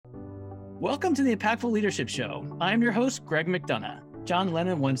Welcome to the Impactful Leadership Show. I'm your host, Greg McDonough. John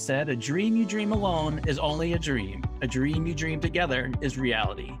Lennon once said, "A dream you dream alone is only a dream. A dream you dream together is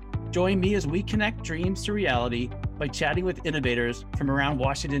reality." Join me as we connect dreams to reality by chatting with innovators from around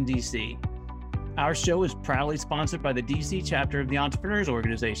Washington, D.C. Our show is proudly sponsored by the D.C. chapter of the Entrepreneurs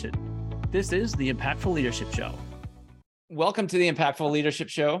Organization. This is the Impactful Leadership Show. Welcome to the Impactful Leadership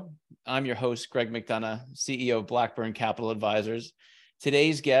Show. I'm your host, Greg McDonough, CEO of Blackburn Capital Advisors.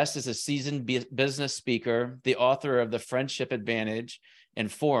 Today's guest is a seasoned business speaker, the author of The Friendship Advantage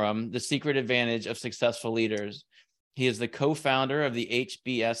and Forum, The Secret Advantage of Successful Leaders. He is the co-founder of the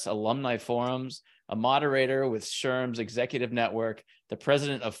HBS Alumni Forums, a moderator with SHRM's Executive Network, the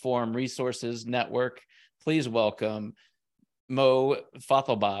president of Forum Resources Network. Please welcome Mo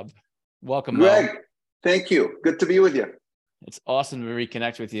Fathelbab. Welcome, Greg, Mo. thank you. Good to be with you. It's awesome to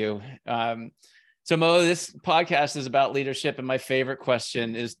reconnect with you. So Mo, this podcast is about leadership, and my favorite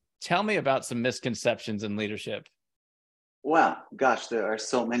question is, tell me about some misconceptions in leadership. Well, gosh, there are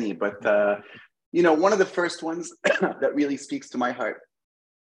so many, but one of the first ones that really speaks to my heart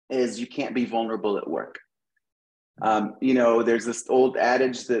is you can't be vulnerable at work. There's this old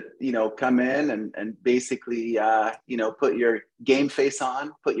adage that, come in and basically, put your game face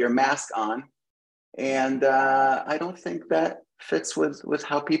on, put your mask on. And I don't think that fits with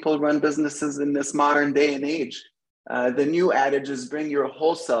how people run businesses in this modern day and age. The new adage is bring your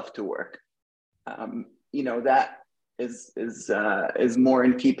whole self to work. That is more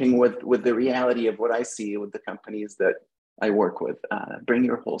in keeping with the reality of what I see with the companies that I work with. Bring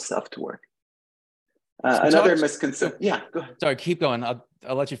your whole self to work. Another misconception. Yeah, go ahead. Sorry, keep going.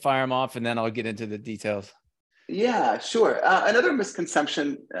 I'll let you fire them off, and then I'll get into the details. Yeah, sure. Another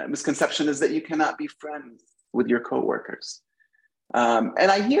misconception is that you cannot be friends with your coworkers. And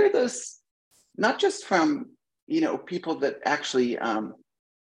I hear this not just from, people that actually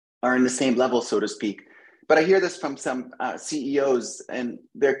are in the same level, so to speak, but I hear this from some CEOs and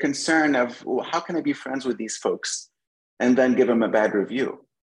their concern of, well, how can I be friends with these folks and then give them a bad review?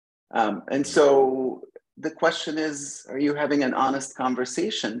 And so the question is, are you having an honest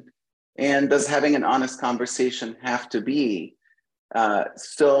conversation? And does having an honest conversation have to be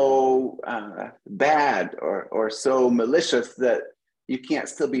so bad or so malicious that you can't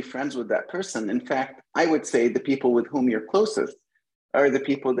still be friends with that person? In fact, I would say the people with whom you're closest are the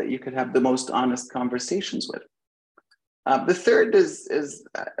people that you could have the most honest conversations with. The third is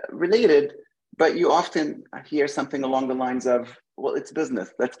related, but you often hear something along the lines of, well, it's business.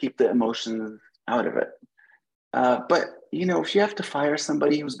 Let's keep the emotions out of it. But, if you have to fire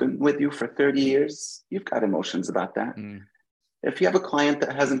somebody who's been with you for 30 years, you've got emotions about that. Mm. If you have a client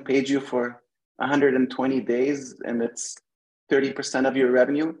that hasn't paid you for 120 days and it's 30% of your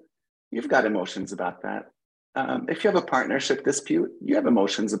revenue, you've got emotions about that. If you have a partnership dispute, you have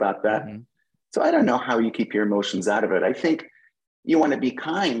emotions about that. Mm-hmm. So I don't know how you keep your emotions out of it. I think you want to be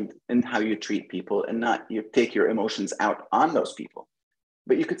kind in how you treat people and not you take your emotions out on those people.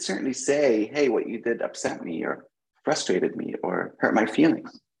 But you could certainly say, hey, what you did upset me or frustrated me or hurt my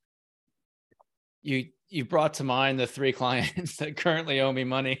feelings. You brought to mind the 3 clients that currently owe me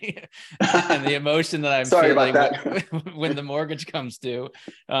money and the emotion that I'm feeling when the mortgage comes due.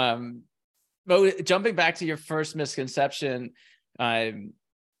 But jumping back to your first misconception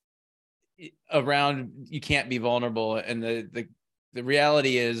around you can't be vulnerable, and the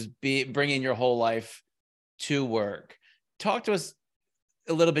reality is bringing your whole life to work. Talk to us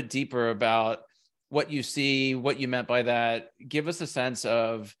a little bit deeper about what you see, what you meant by that. Give us a sense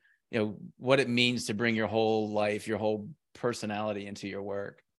of what it means to bring your whole life, your whole personality into your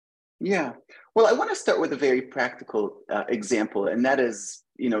work. Yeah. Well, I want to start with a very practical example, and that is,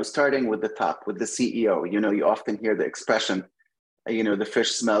 starting with the top, with the CEO. You often hear the expression, the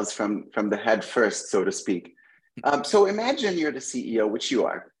fish smells from the head first, so to speak. So imagine you're the CEO, which you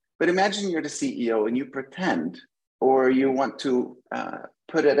are, but imagine you're the CEO and you pretend, or you want to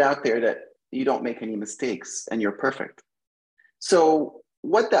put it out there that you don't make any mistakes and you're perfect. So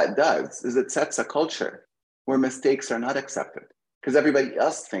what that does is it sets a culture where mistakes are not accepted because everybody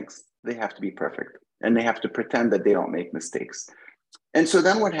else thinks they have to be perfect and they have to pretend that they don't make mistakes. And so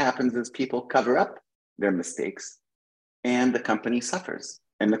then what happens is people cover up their mistakes and the company suffers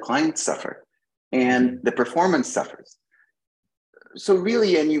and the clients suffer and the performance suffers. So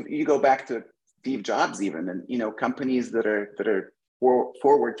really, and you go back to Steve Jobs even, and companies that are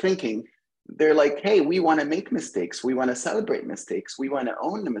forward thinking, they're like, hey, we want to make mistakes. We want to celebrate mistakes. We want to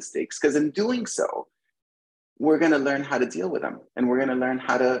own the mistakes, because in doing so, we're going to learn how to deal with them, and we're going to learn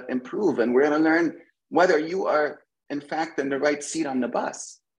how to improve, and we're going to learn whether you are, in fact, in the right seat on the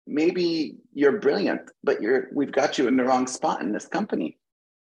bus. Maybe you're brilliant, but we've got you in the wrong spot in this company.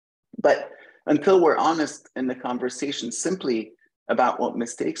 But until we're honest in the conversation simply about what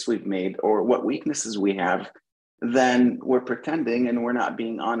mistakes we've made or what weaknesses we have, then we're pretending and we're not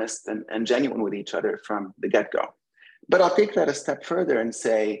being honest and genuine with each other from the get-go. But I'll take that a step further and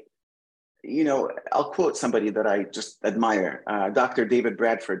say, I'll quote somebody that I just admire, Dr. David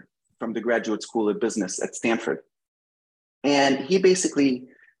Bradford from the Graduate School of Business at Stanford. And he basically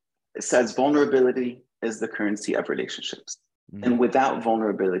says vulnerability is the currency of relationships. Mm-hmm. And without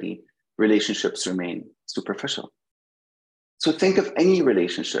vulnerability, relationships remain superficial. So think of any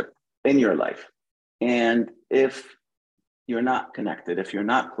relationship in your life. And if you're not connected, if you're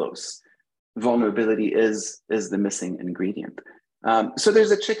not close, vulnerability is the missing ingredient. So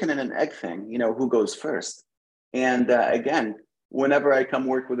there's a chicken and an egg thing, who goes first? And again, whenever I come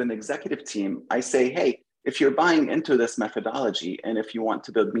work with an executive team, I say, hey, if you're buying into this methodology and if you want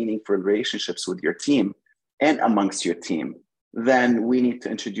to build meaningful relationships with your team and amongst your team, then we need to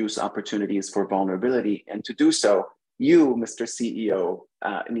introduce opportunities for vulnerability. And to do so, you, Mr. CEO,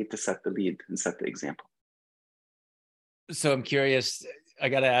 need to set the lead and set the example. So I'm curious, I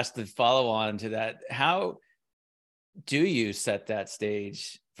got to ask the follow on to that. How do you set that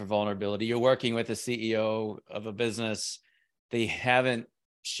stage for vulnerability? You're working with a CEO of a business. They haven't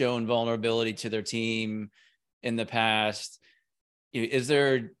shown vulnerability to their team in the past. Is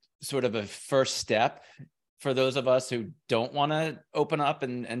there sort of a first step for those of us who don't want to open up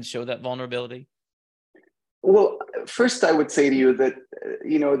and show that vulnerability? Well, first, I would say to you that,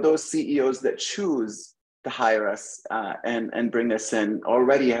 those CEOs that choose to hire us and bring us in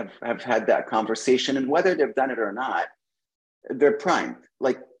already have had that conversation. And whether they've done it or not, they're primed.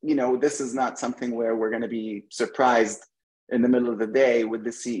 This is not something where we're going to be surprised in the middle of the day with the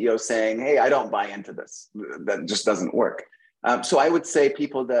CEO saying, hey, I don't buy into this. That just doesn't work. So I would say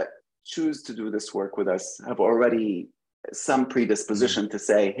people that choose to do this work with us have already some predisposition to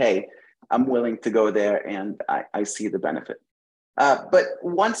say, hey, I'm willing to go there and I see the benefit. But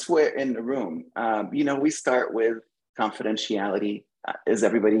once we're in the room, we start with confidentiality. Is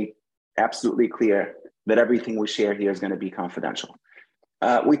everybody absolutely clear that everything we share here is going to be confidential?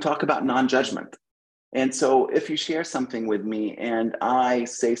 We talk about non-judgment. And so if you share something with me and I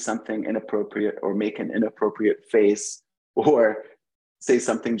say something inappropriate or make an inappropriate face or say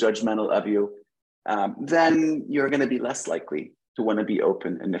something judgmental of you, then you're going to be less likely to want to be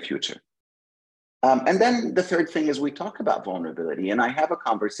open in the future. And then the third thing is we talk about vulnerability, and I have a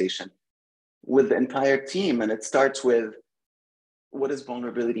conversation with the entire team, and it starts with, what does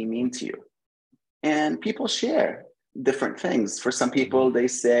vulnerability mean to you? And people share different things. For some people, they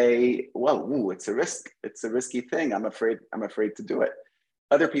say, well, it's a risk. It's a risky thing. I'm afraid to do it.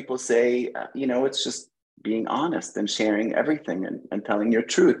 Other people say, it's just being honest and sharing everything and telling your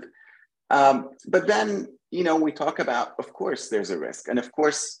truth. But then, we talk about, of course, there's a risk. And of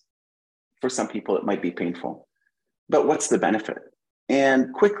course, for some people, it might be painful. But what's the benefit?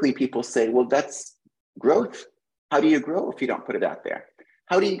 And quickly people say, well, that's growth. How do you grow if you don't put it out there?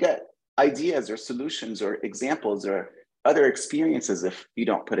 How do you get ideas or solutions or examples or other experiences if you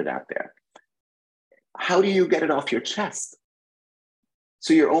don't put it out there? How do you get it off your chest?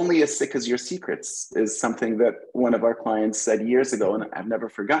 So you're only as sick as your secrets is something that one of our clients said years ago, and I've never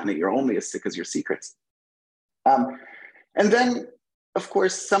forgotten it. You're only as sick as your secrets. And then, of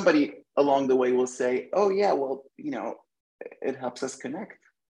course, somebody along the way will say, oh yeah, well, it helps us connect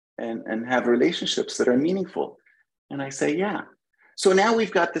and have relationships that are meaningful. And I say, yeah. So now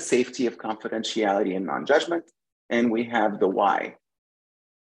we've got the safety of confidentiality and non-judgment, and we have the why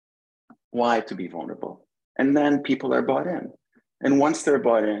to be vulnerable. And then people are bought in. And once they're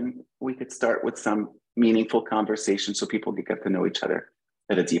bought in, we could start with some meaningful conversation so people can get to know each other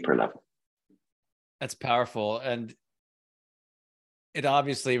at a deeper level. That's powerful. And it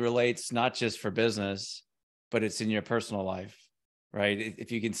obviously relates not just for business, but it's in your personal life, right?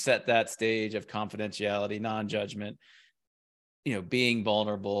 If you can set that stage of confidentiality, non-judgment, being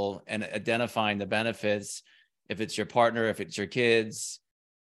vulnerable and identifying the benefits, if it's your partner, if it's your kids,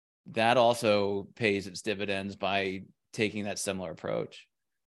 that also pays its dividends by taking that similar approach.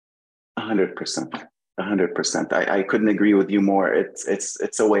 100%. 100%. I couldn't agree with you more.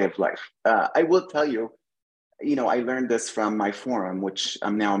 It's a way of life. I will tell you, I learned this from my forum, which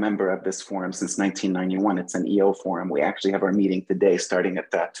I'm now a member of this forum since 1991. It's an EO forum. We actually have our meeting today starting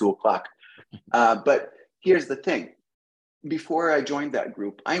at 2:00. But here's the thing. Before I joined that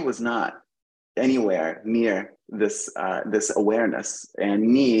group, I was not anywhere near this awareness and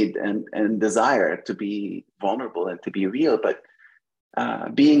need and desire to be vulnerable and to be real. But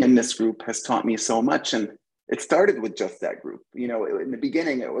being in this group has taught me so much. And it started with just that group. In the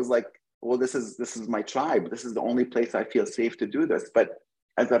beginning, it was like, well, this is my tribe. This is the only place I feel safe to do this. But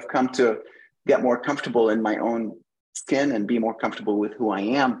as I've come to get more comfortable in my own skin and be more comfortable with who I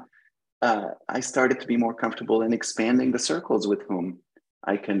am, I started to be more comfortable in expanding the circles with whom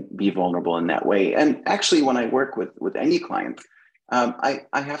I can be vulnerable in that way. And actually, when I work with any client, I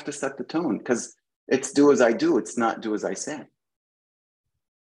have to set the tone, because it's do as I do, it's not do as I say.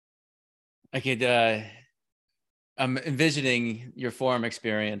 I could, I'm envisioning your forum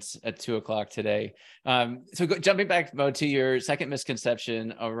experience at 2:00 today. Jumping back, Mo, to your second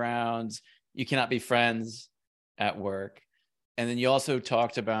misconception around you cannot be friends at work. And then you also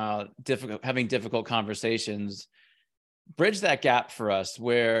talked about having difficult conversations. Bridge that gap for us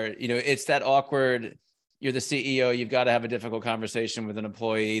where, it's that awkward, you're the CEO, you've got to have a difficult conversation with an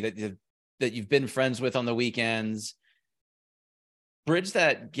employee that you've been friends with on the weekends. Bridge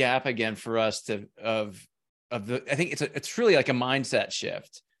that gap again for us I think it's really like a mindset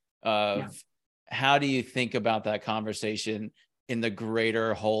shift of how do you think about that conversation in the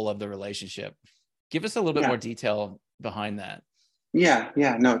greater whole of the relationship? Give us a little bit more detail behind that. Yeah,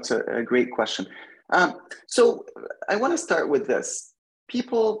 no, it's a great question. So I want to start with this.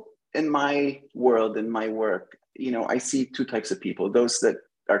 People in my world, in my work, I see two types of people: those that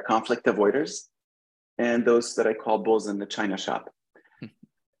are conflict avoiders and those that I call bulls in the china shop.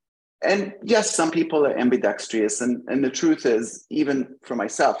 And yes, some people are ambidextrous, and the truth is, even for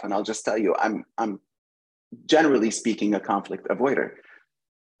myself, and I'll just tell you, I'm generally speaking a conflict avoider.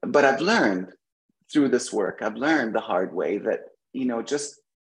 But I've learned through this work, I've learned the hard way that, just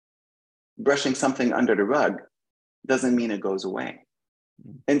brushing something under the rug doesn't mean it goes away.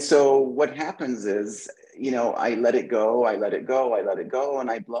 And so what happens is, I let it go,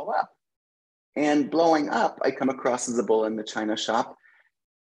 and I blow up. And blowing up, I come across as a bull in the china shop,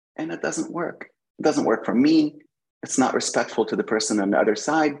 and it doesn't work. It doesn't work for me. It's not respectful to the person on the other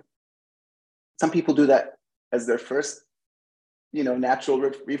side. Some people do that as their first, natural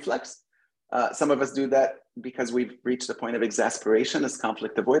reflex. Some of us do that because we've reached a point of exasperation as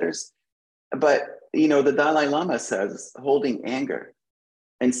conflict avoiders. But, the Dalai Lama says holding anger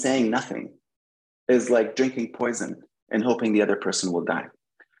and saying nothing is like drinking poison and hoping the other person will die.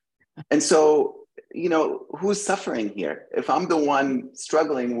 And so, who's suffering here? If I'm the one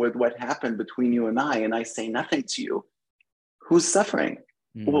struggling with what happened between you and I say nothing to you, who's suffering?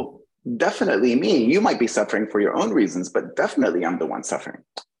 Well, definitely me. You might be suffering for your own reasons, but definitely I'm the one suffering.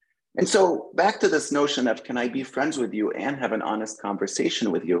 And so back to this notion of, can I be friends with you and have an honest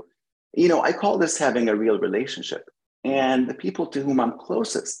conversation with you? I call this having a real relationship. And the people to whom I'm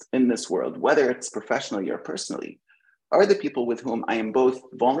closest in this world, whether it's professionally or personally, are the people with whom I am both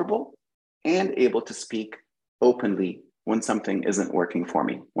vulnerable and able to speak openly when something isn't working for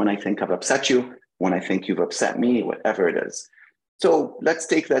me, when I think I've upset you, when I think you've upset me, whatever it is. So let's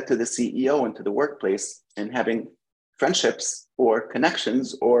take that to the CEO and to the workplace, and having friendships or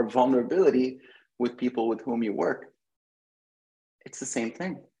connections or vulnerability with people with whom you work. It's the same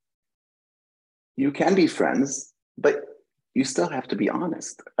thing. You can be friends, but you still have to be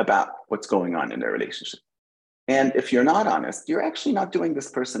honest about what's going on in their relationship. And if you're not honest, you're actually not doing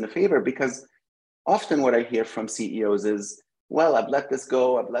this person a favor, because often what I hear from CEOs is, well, I've let this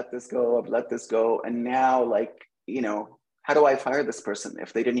go. And now, how do I fire this person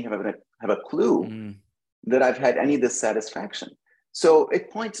if they didn't even have a clue that I've had any dissatisfaction? So it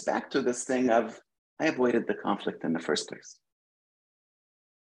points back to this thing of, I avoided the conflict in the first place.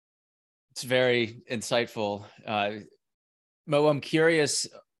 It's very insightful. Mo, I'm curious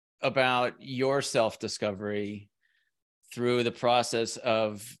about your self-discovery through the process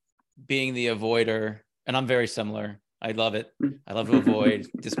of being the avoider. And I'm very similar. I love it. I love to avoid,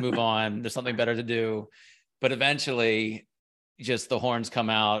 just move on. There's something better to do. But eventually just the horns come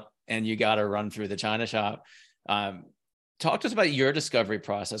out and you got to run through the china shop. Talk to us about your discovery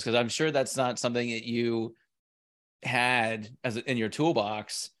process, because I'm sure that's not something that you had in your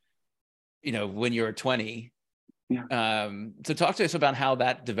toolbox, when you were 20. Yeah. So talk to us about how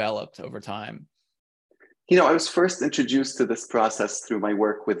that developed over time. I was first introduced to this process through my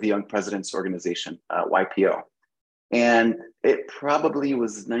work with the Young Presidents Organization, YPO. And it probably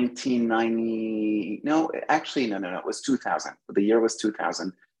was 1990. No, it was 2000. The year was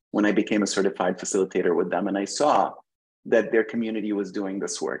 2000 when I became a certified facilitator with them. And I saw that their community was doing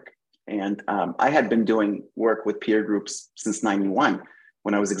this work. And I had been doing work with peer groups since 91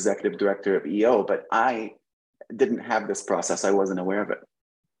 when I was executive director of EO, but I didn't have this process. I wasn't aware of it.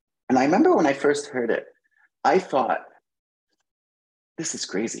 And I remember when I first heard it, I thought, this is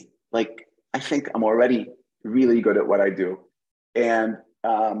crazy. I think I'm already really good at what I do. And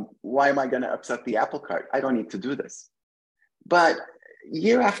why am I going to upset the apple cart? I don't need to do this. But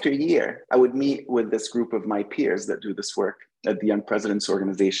year after year, I would meet with this group of my peers that do this work at the Young Presidents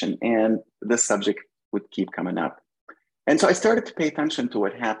Organization, and this subject would keep coming up. And so I started to pay attention to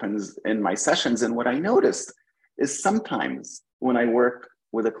what happens in my sessions. And what I noticed is sometimes when I work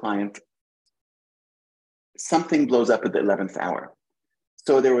with a client, something blows up at the 11th hour.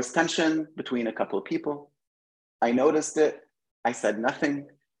 So there was tension between a couple of people. I noticed it. I said nothing.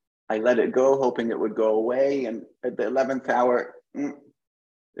 I let it go, hoping it would go away. And at the 11th hour,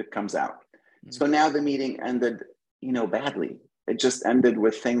 it comes out. Mm-hmm. So now the meeting ended, badly. It just ended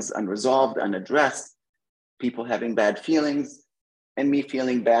with things unresolved, unaddressed, people having bad feelings, and me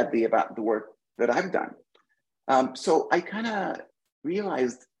feeling badly about the work that I've done. So I kind of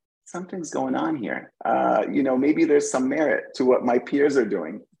realized something's going on here. Maybe there's some merit to what my peers are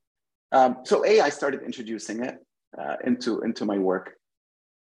doing. So A, I started introducing it into my work.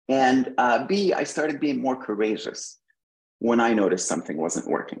 And B, I started being more courageous when I noticed something wasn't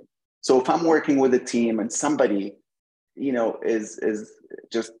working. So if I'm working with a team and somebody, is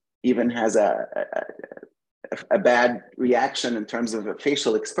just even has a bad reaction in terms of a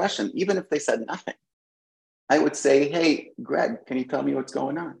facial expression, even if they said nothing, I would say, hey, Greg, can you tell me what's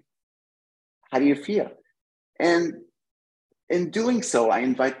going on? How do you feel? And in doing so, I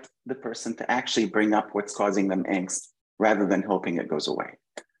invite the person to actually bring up what's causing them angst rather than hoping it goes away.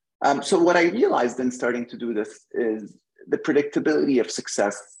 So what I realized in starting to do this is the predictability of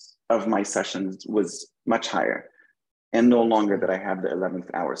success of my sessions was much higher, and no longer that I have the 11th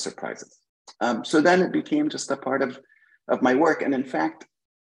hour surprises. So then it became just a part of my work. And in fact,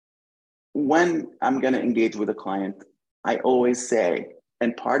 when I'm going to engage with a client, I always say,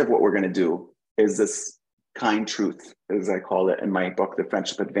 and part of what we're going to do is this kind truth, as I call it in my book, The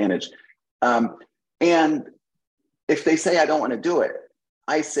Friendship Advantage. And if they say, I don't want to do it,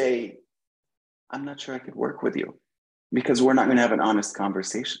 I say, I'm not sure I could work with you because we're not going to have an honest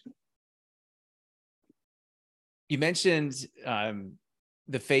conversation. You mentioned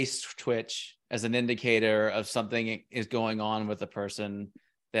the face twitch as an indicator of something is going on with the person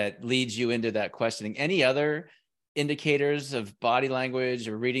that leads you into that questioning. Any other indicators of body language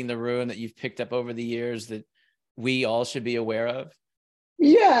or reading the room that you've picked up over the years that we all should be aware of?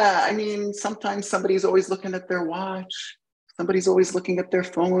 Yeah, I mean, sometimes somebody's always looking at their watch. Somebody's always looking at their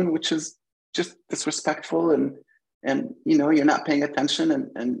phone, which is just disrespectful. And you're not paying attention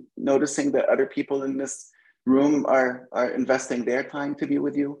and noticing that other people in this room are investing their time to be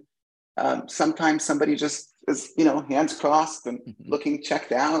with you. Sometimes somebody just is, hands crossed and looking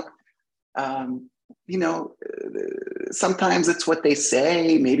checked out. Sometimes it's what they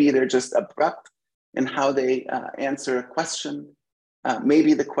say. Maybe they're just abrupt in how they answer a question.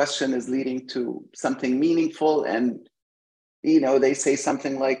 Maybe the question is leading to something meaningful and, they say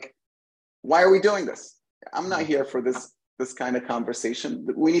something like, why are we doing this? I'm not here for this kind of conversation.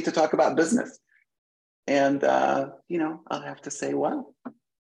 We need to talk about business. And, I'll have to say, well,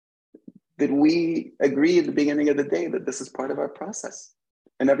 did we agree at the beginning of the day that this is part of our process?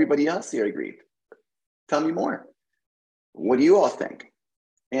 And everybody else here agreed. Tell me more. What do you all think?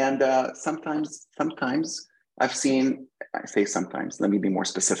 And sometimes I've seen, I say sometimes, let me be more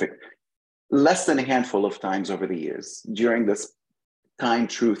specific, less than a handful of times over the years during this time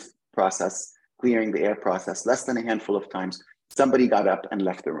truth process, clearing the air process, less than a handful of times, somebody got up and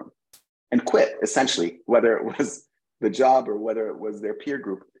left the room and quit, essentially, whether it was the job or whether it was their peer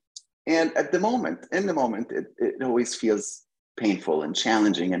group. And in the moment, it always feels painful and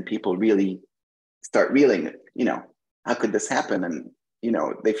challenging, and people really start reeling, how could this happen? And,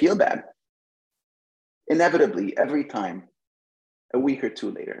 they feel bad. Inevitably, every time, a week or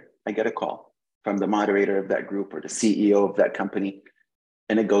two later, I get a call from the moderator of that group or the CEO of that company,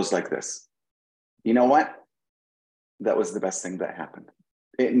 and it goes like this. You know what? That was the best thing that happened.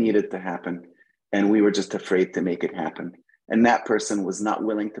 It needed to happen, and we were just afraid to make it happen. And that person was not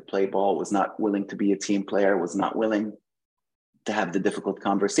willing to play ball, was not willing to be a team player, was not willing to have the difficult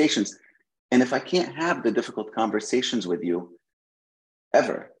conversations. And if I can't have the difficult conversations with you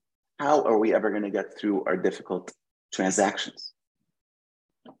ever, how are we ever going to get through our difficult transactions?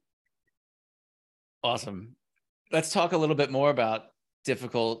 Awesome. Let's talk a little bit more about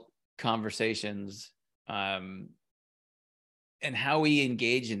difficult conversations and how we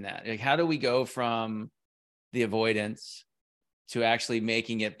engage in that. Like, how do we go from the avoidance to actually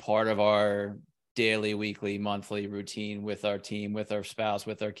making it part of our daily, weekly, monthly routine with our team, with our spouse,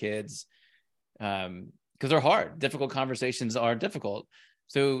 with our kids? Because they're hard. Difficult conversations are difficult.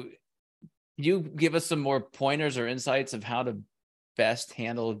 So can you give us some more pointers or insights of how to best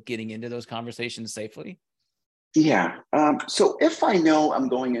handle getting into those conversations safely? Yeah. So if I know I'm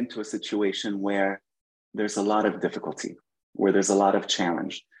going into a situation where there's a lot of difficulty, where there's a lot of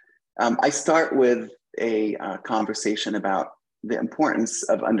challenge. I start with a conversation about the importance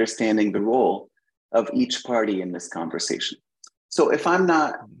of understanding the role of each party in this conversation. So if I'm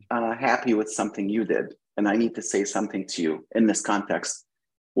not happy with something you did, and I need to say something to you in this context,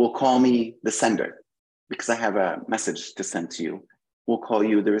 we'll call me the sender because I have a message to send to you. We'll call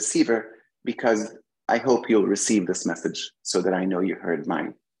you the receiver because I hope you'll receive this message so that I know you heard my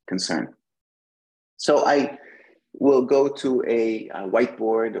concern. So I will go to a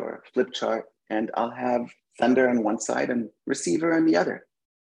whiteboard or flip chart, and I'll have sender on one side and receiver on the other.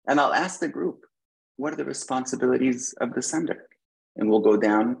 And I'll ask the group, what are the responsibilities of the sender? And we'll go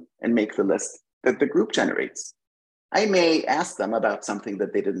down and make the list that the group generates. I may ask them about something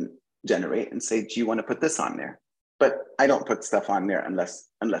that they didn't generate and say, do you want to put this on there? But I don't put stuff on there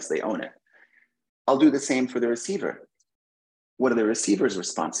unless they own it. I'll do the same for the receiver. What are the receiver's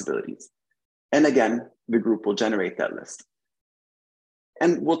responsibilities? And again, the group will generate that list.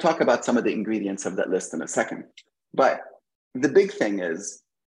 And we'll talk about some of the ingredients of that list in a second. But the big thing is,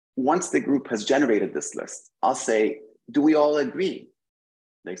 once the group has generated this list, I'll say, do we all agree?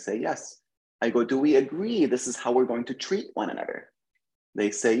 They say yes. I go, do we agree this is how we're going to treat one another? They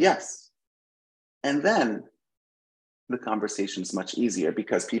say yes. And then the conversation's much easier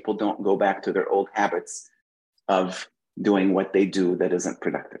because people don't go back to their old habits of doing what they do that isn't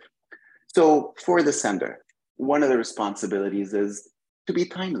productive. So for the sender, one of the responsibilities is to be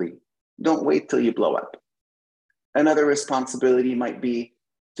timely. Don't wait till you blow up. Another responsibility might be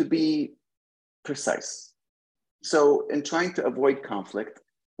to be precise. So in trying to avoid conflict,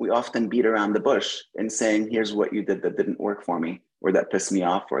 we often beat around the bush in saying, here's what you did that didn't work for me, or that pissed me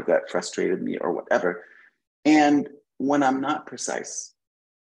off, or that frustrated me, or whatever. And when I'm not precise,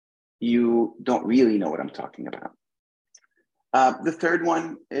 you don't really know what I'm talking about. The third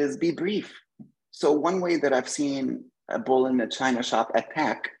one is be brief. So one way that I've seen a bull in a china shop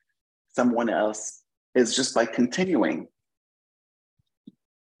attack someone else is just by continuing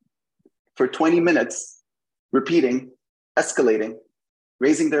for 20 minutes, repeating, escalating,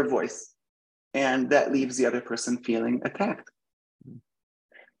 raising their voice, and that leaves the other person feeling attacked.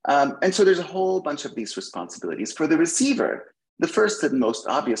 And so there's a whole bunch of these responsibilities. For the receiver, the first and most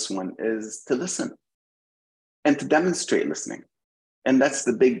obvious one is to listen and to demonstrate listening. And that's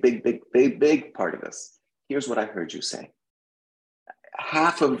the big part of this. Here's what I heard you say.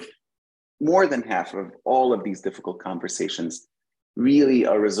 More than half of all of these difficult conversations really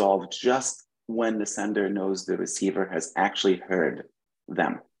are resolved just when the sender knows the receiver has actually heard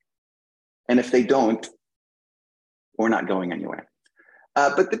them. And if they don't, we're not going anywhere.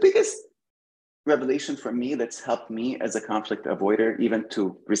 But the biggest revelation for me that's helped me as a conflict avoider, even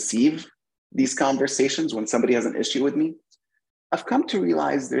to receive these conversations when somebody has an issue with me, I've come to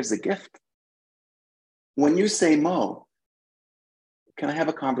realize there's a gift. When you say, Mo, can I have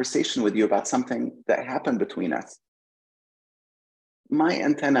a conversation with you about something that happened between us? My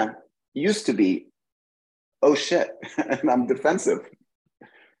antenna used to be, oh shit, and I'm defensive.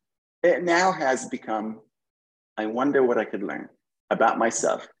 It now has become, I wonder what I could learn about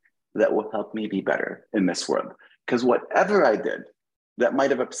myself that will help me be better in this world. Because whatever I did that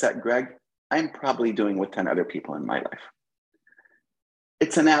might have upset Greg, I'm probably doing with 10 other people in my life.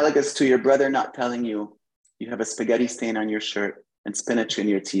 It's analogous to your brother not telling you you have a spaghetti stain on your shirt and spinach in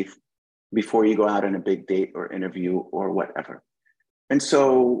your teeth before you go out on a big date or interview or whatever. And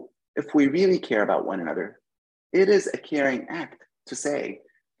so if we really care about one another, it is a caring act to say,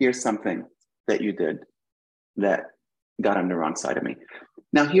 here's something that you did that got on the wrong side of me.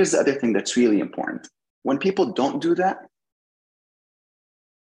 Now, here's the other thing that's really important. When people don't do that,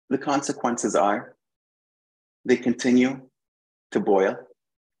 the consequences are they continue to boil.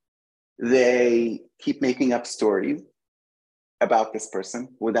 They keep making up stories about this person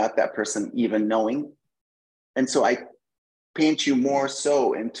without that person even knowing. And so I paint you more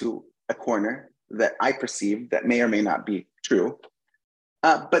so into a corner that I perceive that may or may not be true.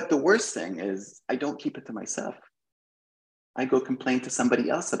 But the worst thing is I don't keep it to myself. I go complain to somebody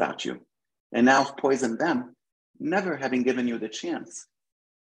else about you. And now I've poisoned them, never having given you the chance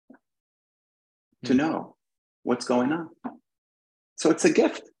to know what's going on. So it's a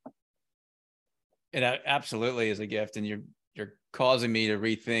gift. It absolutely is a gift. And you're causing me to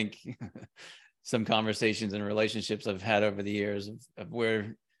rethink some conversations and relationships I've had over the years of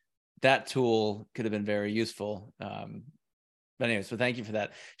where that tool could have been very useful. But anyway, so thank you for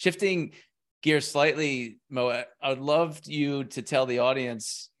that. Shifting gears slightly, Mo, I would love you to tell the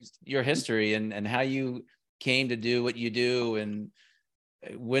audience your history and how you came to do what you do, and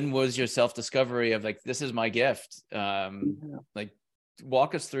when was your self-discovery of like, this is my gift? Like,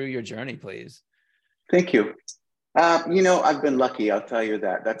 walk us through your journey, please. Thank you. I've been lucky. I'll tell you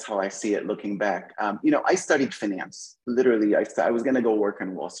that. That's how I see it looking back. I studied finance. Literally, I was going to go work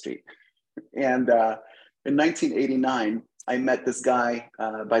on Wall Street. And in 1989, I met this guy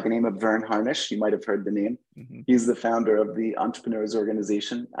by the name of Vern Harnish. You might have heard the name. Mm-hmm. He's the founder of the Entrepreneurs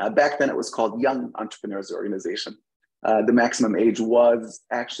Organization. Back then, it was called Young Entrepreneurs Organization. The maximum age was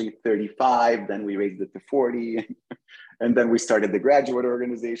actually 35. Then we raised it to 40. And then we started the graduate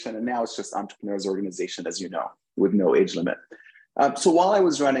organization. And now it's just Entrepreneurs Organization, as you know, with no age limit. So while I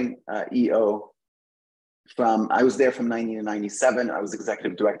was running EO, I was there from 90 to 97. I was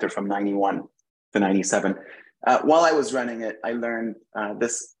executive director from 91 to 97. While I was running it, I learned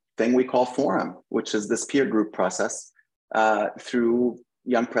this thing we call Forum, which is this peer group process through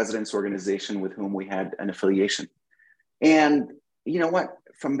Young Presidents Organization with whom we had an affiliation. And you know what?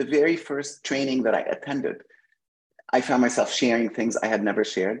 From the very first training that I attended, I found myself sharing things I had never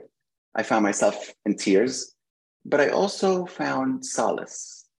shared. I found myself in tears, but I also found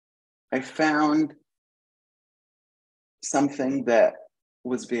solace. I found something that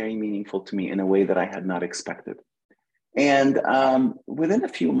was very meaningful to me in a way that I had not expected. And within a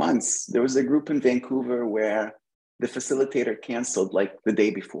few months, there was a group in Vancouver where the facilitator canceled like the day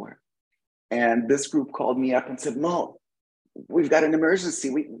before. And this group called me up and said, Mo, we've got an emergency.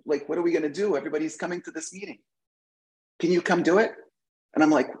 What are we going to do? Everybody's coming to this meeting. Can you come do it? And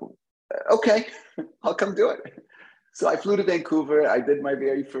I'm like, okay, I'll come do it. So I flew to Vancouver. I did my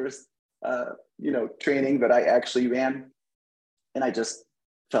very first, training that I actually ran, and I just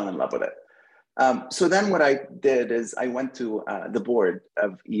fell in love with it. So then what I did is I went to the board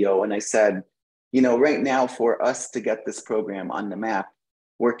of EO and I said, right now for us to get this program on the map,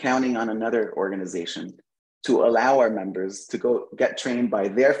 we're counting on another organization to allow our members to go get trained by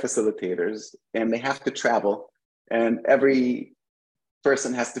their facilitators, and they have to travel, and every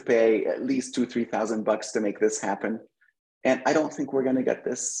person has to pay at least $2,000-3,000 to make this happen. And I don't think we're going to get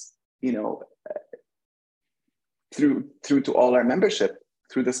this, through to all our membership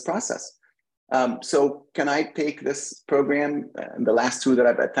through this process. So can I take this program and the last two that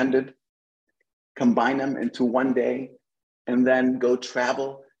I've attended, combine them into one day, and then go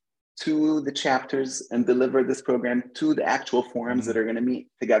travel to the chapters and deliver this program to the actual forums that are going to meet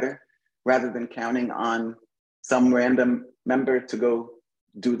together, rather than counting on some random member to go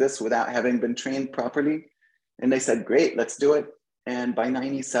do this without having been trained properly? And they said, great, let's do it. And by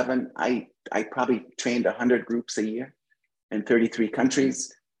 97, I probably trained 100 groups a year in 33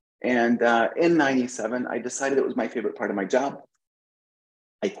 countries. And in 97, I decided it was my favorite part of my job.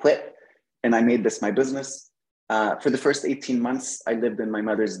 I quit and I made this my business. For the first 18 months, I lived in my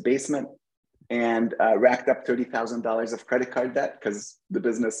mother's basement and racked up $30,000 of credit card debt because the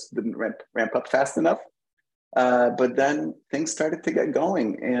business didn't ramp up fast enough. But then things started to get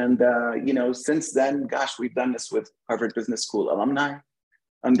going. And, since then, gosh, we've done this with Harvard Business School alumni,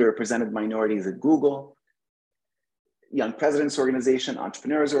 underrepresented minorities at Google, Young Presidents Organization,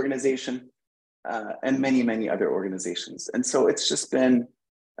 Entrepreneurs Organization, and many, many other organizations. And so it's just been,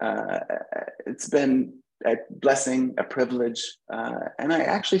 a blessing, a privilege, and I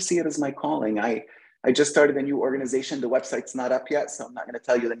actually see it as my calling. I just started a new organization. The website's not up yet, so I'm not going to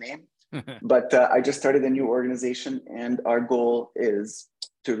tell you the name. But I just started a new organization, and our goal is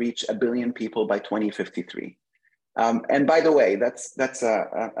to reach 1 billion people by 2053. And by the way, that's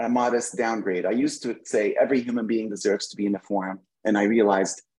a modest downgrade. I used to say every human being deserves to be in a forum, and I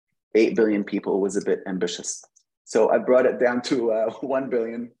realized 8 billion people was a bit ambitious. So I brought it down to 1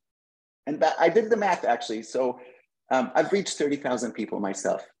 billion. And I did the math, actually. So I've reached 30,000 people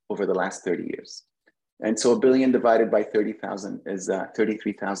myself over the last 30 years. And so 1 billion divided by 30,000 is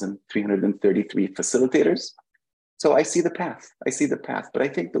 33,333 facilitators. So I see the path. But I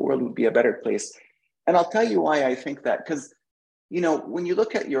think the world would be a better place. And I'll tell you why I think that. Because, when you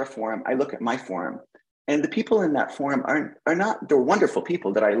look at your forum, I look at my forum. And the people in that forum are not, they're wonderful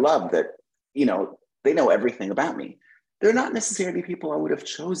people that I love, that, they know everything about me. They're not necessarily people I would have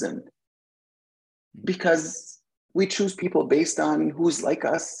chosen, because we choose people based on who's like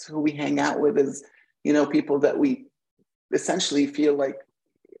us, who we hang out with, as people that we essentially feel like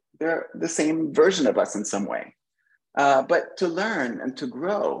they're the same version of us in some way. But to learn and to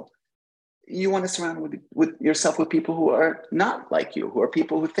grow, you want to surround yourself with people who are not like you, who are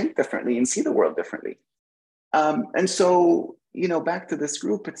people who think differently and see the world differently. And so, back to this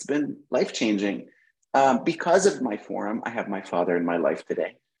group, it's been life-changing. Because of my forum, I have my father in my life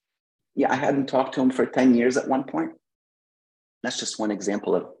today. Yeah, I hadn't talked to him for 10 years at one point. That's just one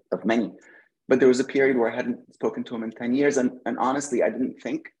example of many. But there was a period where I hadn't spoken to him in 10 years. And honestly, I didn't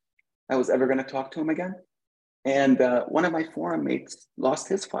think I was ever going to talk to him again. And one of my forum mates lost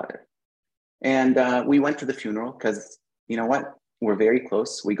his father. And we went to the funeral because, you know what? We're very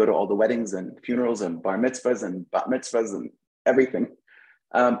close. We go to all the weddings and funerals and bar mitzvahs and bat mitzvahs and everything.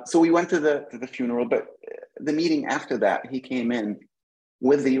 So we went to the funeral, but the meeting after that, he came in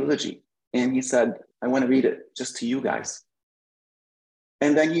with the eulogy and he said, I want to read it just to you guys.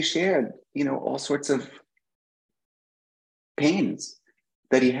 And then he shared, all sorts of pains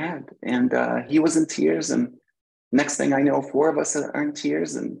that he had. And he was in tears. And next thing I know, 4 of us are in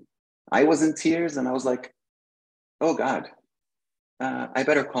tears. And I was in tears. And I was like, oh God, I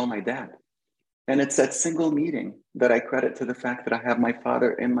better call my dad. And it's that single meeting that I credit to the fact that I have my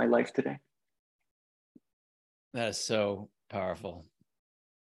father in my life today. That is so powerful.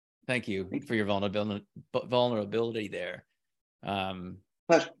 Thank you for your vulnerability there.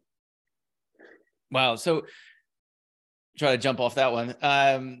 Pleasure. Wow. So try to jump off that one.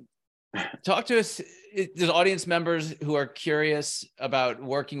 Talk to us. There's audience members who are curious about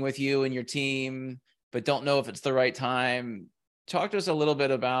working with you and your team, but don't know if it's the right time. Talk to us a little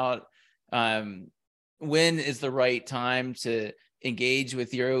bit about when is the right time to engage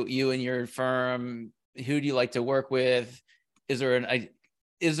with you and your firm. Who do you like to work with? Is there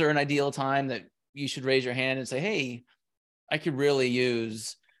an ideal time that you should raise your hand and say, hey, I could really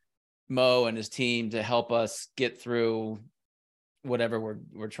use Mo and his team to help us get through whatever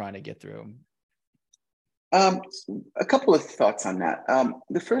we're trying to get through? A couple of thoughts on that.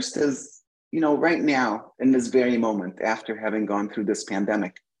 The first is, right now, in this very moment, after having gone through this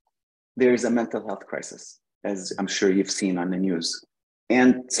pandemic, there's a mental health crisis, as I'm sure you've seen on the news.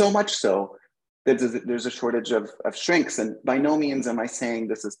 And so much so that there's a shortage of shrinks. And by no means am I saying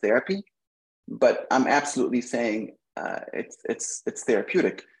this is therapy, but I'm absolutely saying it's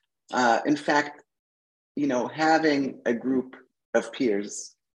therapeutic. In fact, having a group of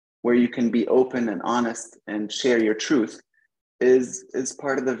peers where you can be open and honest and share your truth is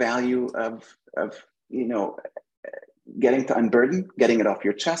part of the value of getting to unburden, getting it off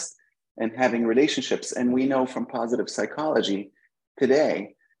your chest, and having relationships. And we know from positive psychology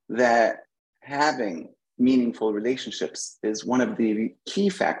today that having meaningful relationships is one of the key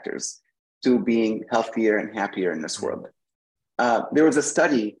factors to being healthier and happier in this world. There was a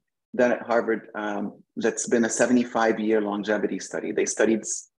study done at Harvard that's been a 75-year longevity study. They studied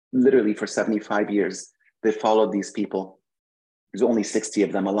literally for 75 years. They followed these people. There's only 60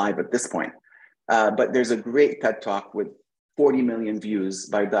 of them alive at this point. But there's a great TED Talk with 40 million views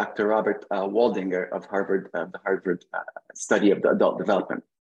by Dr. Robert Waldinger of Harvard, the Harvard study of the adult development.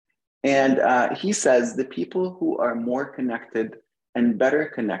 And he says the people who are more connected and better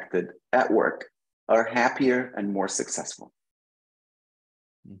connected at work are happier and more successful.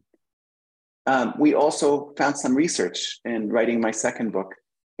 We also found some research in writing my second book.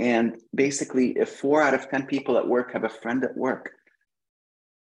 And basically, if 4 out of 10 people at work have a friend at work,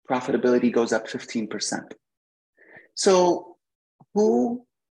 profitability goes up 15%. So who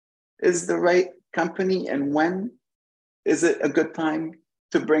is the right company and when is it a good time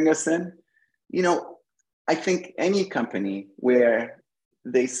to bring us in? I think any company where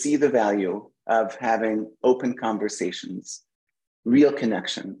they see the value of having open conversations, real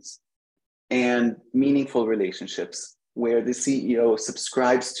connections, and meaningful relationships, where the CEO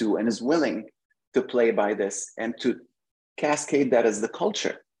subscribes to and is willing to play by this and to cascade that as the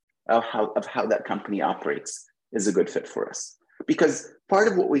culture of how that company operates, is a good fit for us. Because part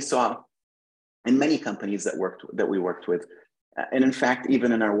of what we saw in many companies that we worked with, and in fact,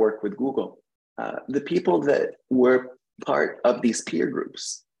 even in our work with Google, the people that were part of these peer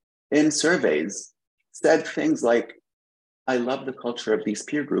groups in surveys said things like, I love the culture of these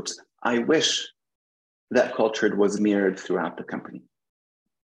peer groups. I wish that culture was mirrored throughout the company.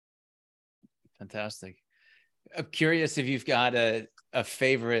 Fantastic. I'm curious if you've got a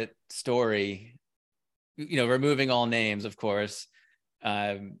favorite story, removing all names, of course,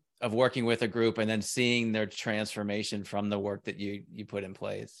 of working with a group and then seeing their transformation from the work that you put in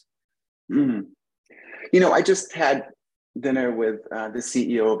place. Mm-hmm. I just had dinner with the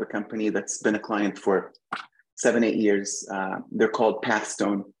CEO of a company that's been a client for 7-8 years. They're called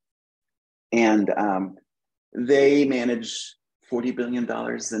Pathstone. And they manage $40 billion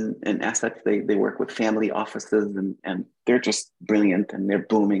in assets. They work with family offices and they're just brilliant and they're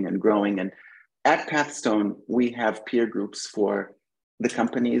booming and growing. And at Pathstone, we have peer groups for the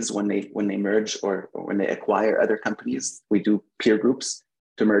companies when they merge or when they acquire other companies. We do peer groups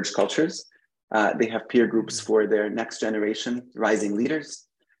to merge cultures. They have peer groups for their next generation rising leaders.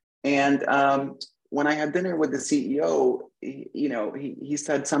 And when I had dinner with the CEO, he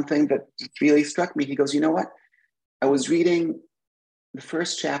said something that really struck me. He goes, you know what? I was reading the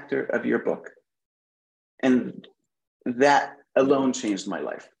first chapter of your book, and that alone changed my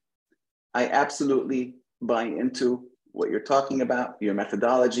life. I absolutely buy into what you're talking about, your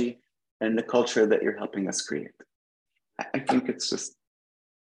methodology, and the culture that you're helping us create. I think it's just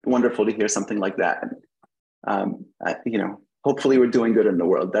wonderful to hear something like that. And, hopefully we're doing good in the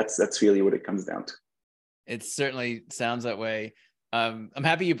world. That's really what it comes down to. It certainly sounds that way. I'm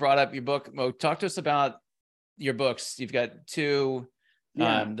happy you brought up your book, Mo. Talk to us about your books. You've got two,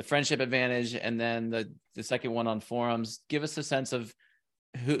 The Friendship Advantage, and then the second one on forums. Give us a sense of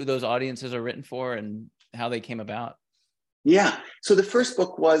who those audiences are written for and how they came about. Yeah. So the first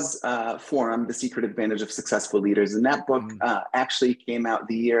book was Forum, The Secret Advantage of Successful Leaders. And that book actually came out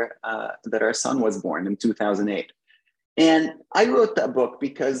the year that our son was born, in 2008. And I wrote that book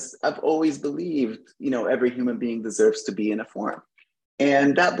because I've always believed, every human being deserves to be in a forum.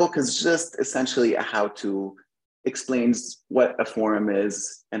 And that book is just essentially a how-to, explains what a forum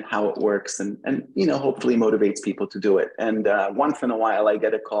is and how it works, and hopefully motivates people to do it. And once in a while, I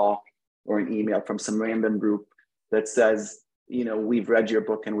get a call or an email from some random group that says, we've read your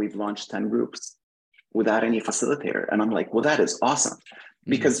book and we've launched 10 groups without any facilitator. And I'm like, well, that is awesome.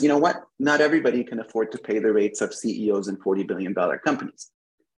 Because you know what? Not everybody can afford to pay the rates of CEOs in $40 billion companies.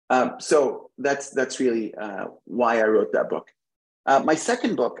 So that's really why I wrote that book. My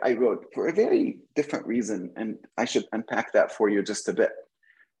second book I wrote for a very different reason, and I should unpack that for you just a bit.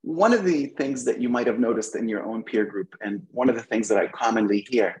 One of the things that you might have noticed in your own peer group, and one of the things that I commonly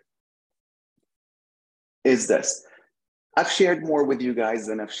hear, is this. I've shared more with you guys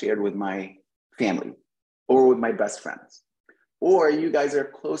than I've shared with my family or with my best friends. Or you guys are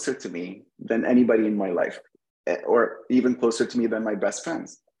closer to me than anybody in my life, or even closer to me than my best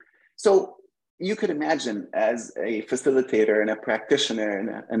friends. So you could imagine, as a facilitator and a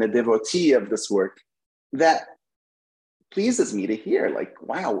practitioner and a devotee of this work, that pleases me to hear, like,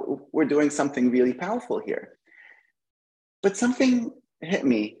 wow, we're doing something really powerful here. But something hit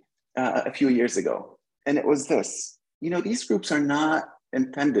me a few years ago, and it was this. These groups are not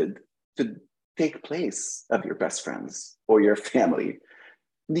intended to take place of your best friends or your family.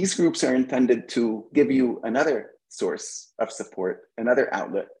 These groups are intended to give you another source of support, another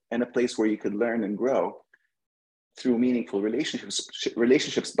outlet, and a place where you could learn and grow through meaningful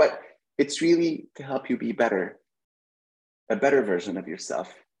relationships. But it's really to help you be better, a better version of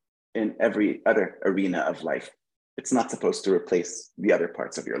yourself in every other arena of life. It's not supposed to replace the other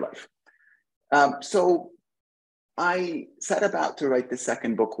parts of your life. So I set about to write the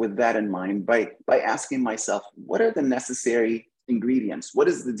second book with that in mind, by asking myself, what are the necessary ingredients? What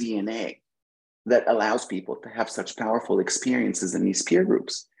is the DNA that allows people to have such powerful experiences in these peer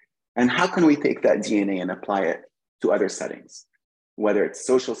groups? And how can we take that DNA and apply it to other settings, whether it's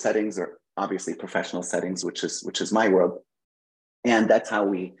social settings or obviously professional settings, which is my world. And that's how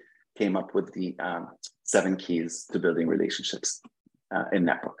we came up with the 7 keys to building relationships in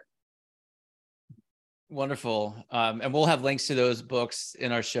that book. Wonderful. And we'll have links to those books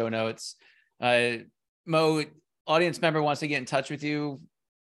in our show notes. Mo, audience member wants to get in touch with you.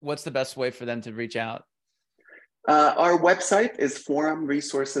 What's the best way for them to reach out? Our website is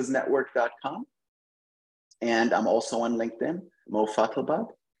forumresourcesnetwork.com. And I'm also on LinkedIn, Mo Fathelbab.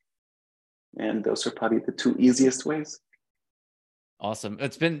 And those are probably the 2 easiest ways. Awesome.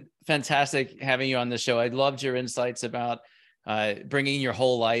 It's been fantastic having you on the show. I loved your insights about bringing your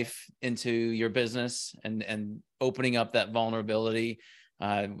whole life into your business and opening up that vulnerability,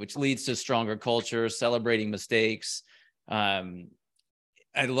 which leads to stronger culture, celebrating mistakes. I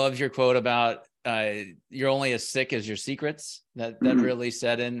love your quote about you're only as sick as your secrets. That really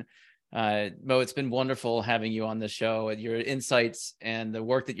set in. Mo, it's been wonderful having you on the show. Your insights and the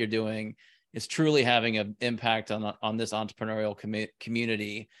work that you're doing is truly having an impact on this entrepreneurial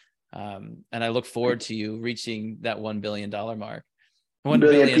community. And I look forward to you reaching that $1 billion mark. 1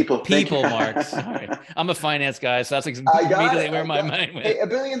 billion people mark. Sorry. I'm a finance guy, so that's immediately where my mind went. Hey, $1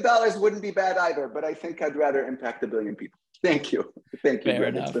 billion wouldn't be bad either, but I think I'd rather impact 1 billion people. Thank you. Thank you,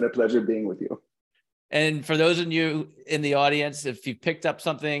 Greg. It's been a pleasure being with you. And for those of you in the audience, if you picked up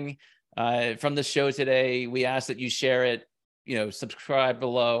something from the show today, we ask that you share it, subscribe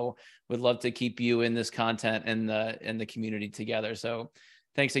below. Would love to keep you in this content and the community together. So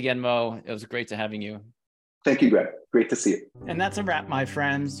thanks again, Mo. It was great to having you. Thank you, Greg. Great to see you. And that's a wrap, my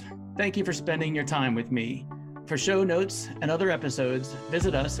friends. Thank you for spending your time with me. For show notes and other episodes,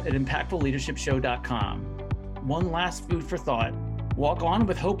 visit us at impactfulleadershipshow.com. One last food for thought. Walk on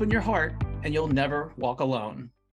with hope in your heart, and you'll never walk alone.